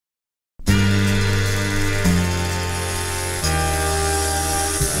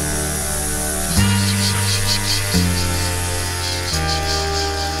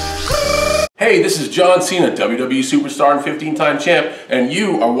Hey, this is John Cena, WWE superstar and 15-time champ, and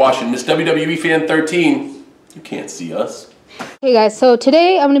you are watching Miss WWE Fan 13. You can't see us. Hey guys, so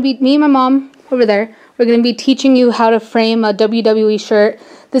today I'm going to be, me and my mom over there, we're going to be teaching you how to frame a WWE shirt.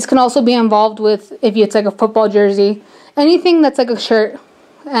 This can also be involved with, if it's like a football jersey, anything that's like a shirt.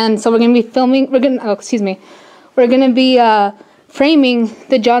 And so we're going to be filming, we're going to be framing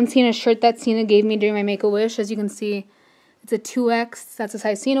the John Cena shirt that Cena gave me during my Make-A-Wish. As you can see, it's a 2X, that's the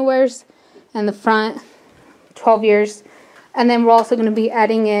size Cena wears. And the front, 12 years. And then we're also going to be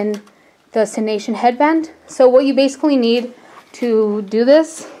adding in the Cination headband. So what you basically need to do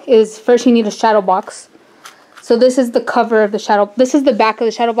this is, first you need a shadow box. So this is the cover of the shadow. This is the back of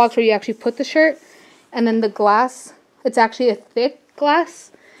the shadow box where you actually put the shirt. And then the glass, it's actually a thick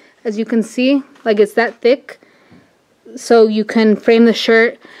glass. As you can see, like it's that thick. So you can frame the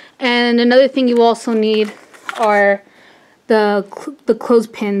shirt. And another thing you also need are the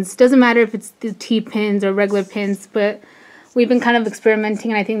clothespins. Doesn't matter if it's the T-pins or regular pins, but we've been kind of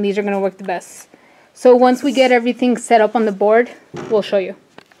experimenting and I think these are going to work the best. So once we get everything set up on the board, we'll show you.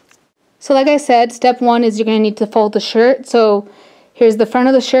 So like I said, step one is you're going to need to fold the shirt. So here's the front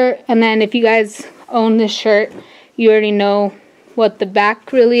of the shirt, and then if you guys own this shirt, you already know what the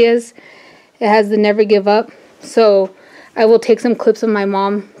back really is. It has the never give up. So I will take some clips of my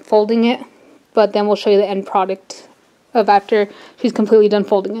mom folding it, but then we'll show you the end product of after she's completely done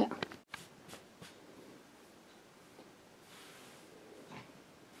folding it.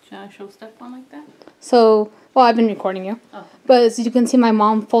 Should I show step one like that? So, well, I've been recording you. Oh. But as you can see, my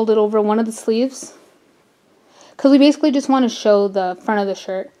mom folded over one of the sleeves. Because we basically just want to show the front of the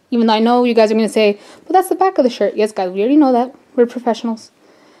shirt. Even though I know you guys are going to say, but that's the back of the shirt. Yes, guys, we already know that. We're professionals.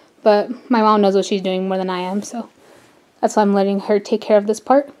 But my mom knows what she's doing more than I am, so that's why I'm letting her take care of this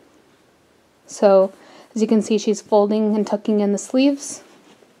part. So as you can see, she's folding and tucking in the sleeves.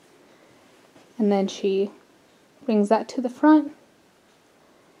 And then she brings that to the front.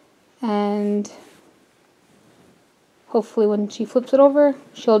 And hopefully when she flips it over,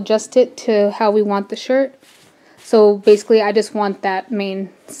 she'll adjust it to how we want the shirt. So basically, I just want that main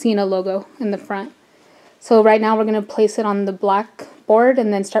Cena logo in the front. So right now we're going to place it on the black board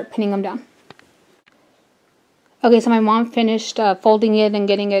and then start pinning them down. Okay, so my mom finished folding it and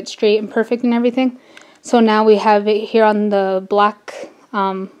getting it straight and perfect and everything. So now we have it here on the black,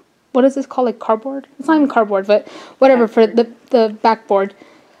 what is this called, like cardboard? It's not even cardboard, but whatever, for the backboard.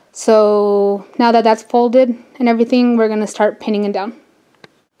 So now that that's folded and everything, we're going to start pinning it down.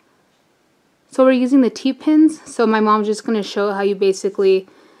 So we're using the T-pins. So my mom's just going to show how you basically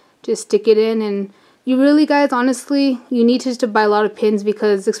just stick it in. And you really, guys, honestly, you need to buy a lot of pins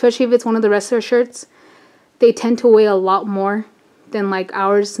because especially if it's one of the wrestler shirts, they tend to weigh a lot more than like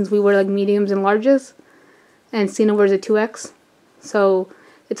ours since we wear like mediums and larges. And Cena wears a 2X. So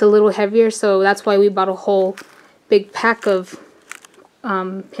it's a little heavier. So that's why we bought a whole big pack of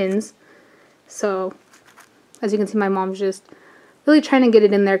pins. So as you can see, my mom's just really trying to get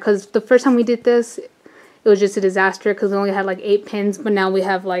it in there because the first time we did this, it was just a disaster because we only had like 8 pins, but now we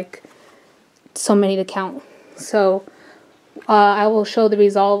have like so many to count. So I will show the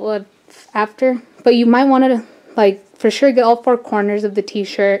result after, but you might want to like for sure get all 4 corners of the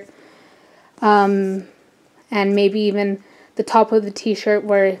t-shirt, and maybe even the top of the t-shirt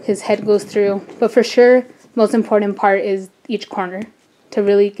where his head goes through, but for sure most important part is each corner to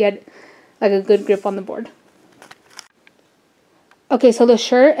really get like a good grip on the board. Okay, so the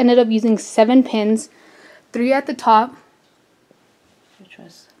shirt ended up using 7 pins, 3 at the top. Which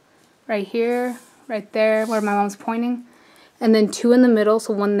was? Right here, right there, where my mom's pointing. And then 2 in the middle,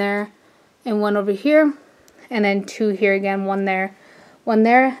 so 1 there and 1 over here. And then 2 here again, 1 there, 1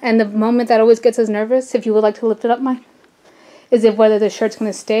 there. And the moment that always gets us nervous, if you would like to lift it up, Mike, is if whether the shirt's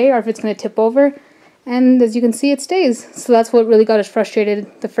going to stay or if it's going to tip over. And as you can see, it stays. So that's what really got us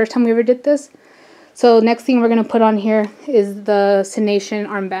frustrated the first time we ever did this. So next thing we're going to put on here is the Cination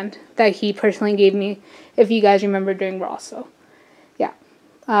armband that he personally gave me, if you guys remember during Raw. So yeah,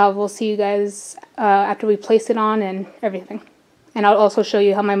 we'll see you guys after we place it on and everything. And I'll also show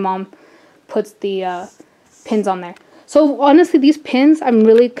you how my mom puts the pins on there. So honestly, these pins, I'm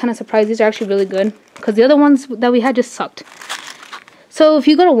really kind of surprised. These are actually really good because the other ones that we had just sucked. So if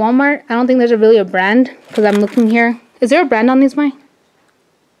you go to Walmart, I don't think there's really a brand because I'm looking here. Is there a brand on these, Mai?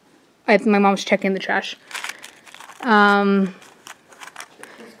 I think my mom's checking the trash. It's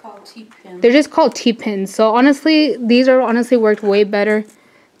called T-pins. They're just called T-pins. So honestly, these are honestly worked way better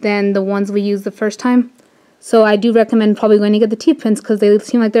than the ones we used the first time. So I do recommend probably going to get the T-pins because they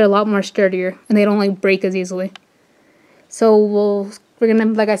seem like they're a lot more sturdier and they don't like break as easily. So we're gonna,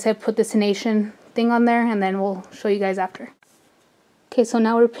 like I said, put the Cination thing on there and then we'll show you guys after. Okay, so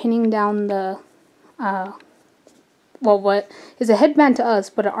now we're pinning down the, well, what is a headband to us,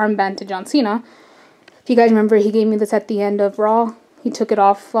 but an armband to John Cena. If you guys remember, he gave me this at the end of Raw. He took it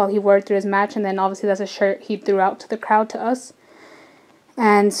off while he wore it through his match, and then obviously that's a shirt he threw out to the crowd, to us.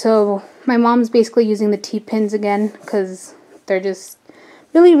 And so my mom's basically using the T-pins again, because they're just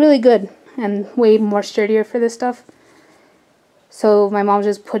really, really good and way more sturdier for this stuff. So my mom's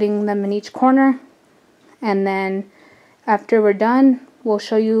just putting them in each corner, and then after we're done, we'll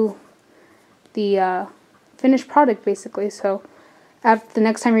show you the finished product, basically. So after the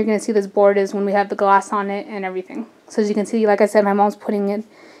next time you're going to see this board is when we have the glass on it and everything. So as you can see, like I said, my mom's putting it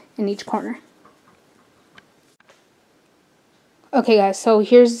in each corner. Okay guys, so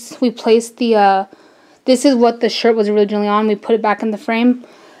we placed the, this is what the shirt was originally on. We put it back in the frame.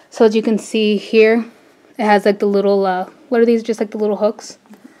 So as you can see here, it has like the little, what are these, just like the little hooks?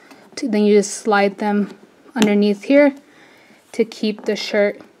 Then you just slide them underneath here to keep the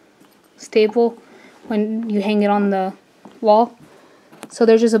shirt stable when you hang it on the wall. So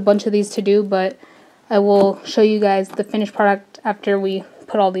there's just a bunch of these to do, but I will show you guys the finished product after we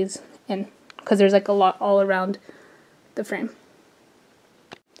put all these in, because there's like a lot all around the frame.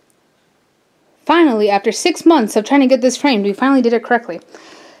 Finally, after 6 months of trying to get this framed, we finally did it correctly.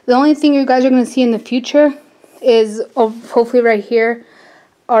 The only thing you guys are going to see in the future is, hopefully right here,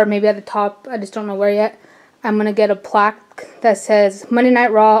 or maybe at the top, I just don't know where yet, I'm going to get a plaque that says Monday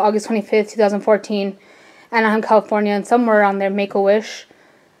Night Raw, August 25th, 2014, Anaheim, California, and somewhere around there, Make-A-Wish,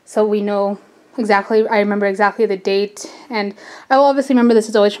 so we know exactly, I remember exactly the date, and I will obviously remember this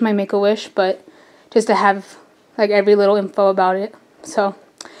is always from my Make-A-Wish, but just to have, like, every little info about it. So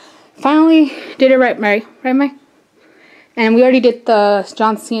finally did it right, Mary? Right, Mary? And we already did the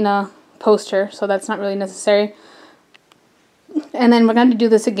John Cena poster, so that's not really necessary. And then we're going to do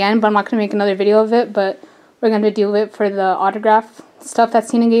this again, but I'm not going to make another video of it, but we're going to do it for the autograph stuff that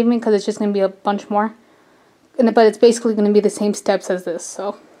Cena gave me, because it's just going to be a bunch more. But it's basically going to be the same steps as this,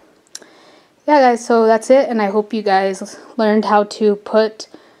 so yeah guys, so that's it, and I hope you guys learned how to put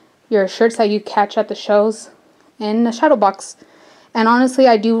your shirts that you catch at the shows in a shadow box. And honestly,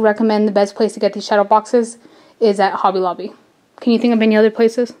 I do recommend the best place to get these shadow boxes is at Hobby Lobby. Can you think of any other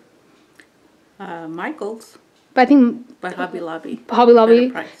places? Michael's. But I think By Hobby Lobby. Hobby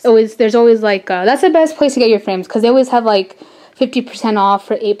Lobby, there's always like, that's the best place to get your frames, because they always have like 50% off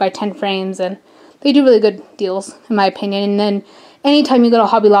for 8x10 frames, and they do really good deals, in my opinion. And then anytime you go to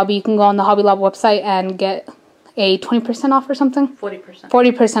Hobby Lobby, you can go on the Hobby Lobby website and get a 20% off or something. 40%.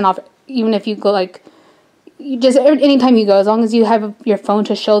 40% off, even if you go like, you just, anytime you go, as long as you have your phone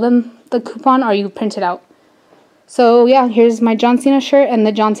to show them the coupon or you print it out. So yeah, here's my John Cena shirt and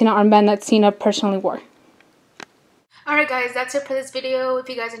the John Cena armband that Cena personally wore. Alright guys, that's it for this video. If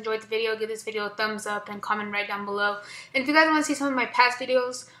you guys enjoyed the video, give this video a thumbs up and comment right down below. And if you guys want to see some of my past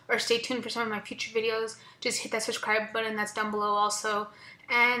videos or stay tuned for some of my future videos, just hit that subscribe button that's down below also.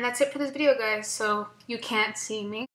 And that's it for this video guys, so you can't see me.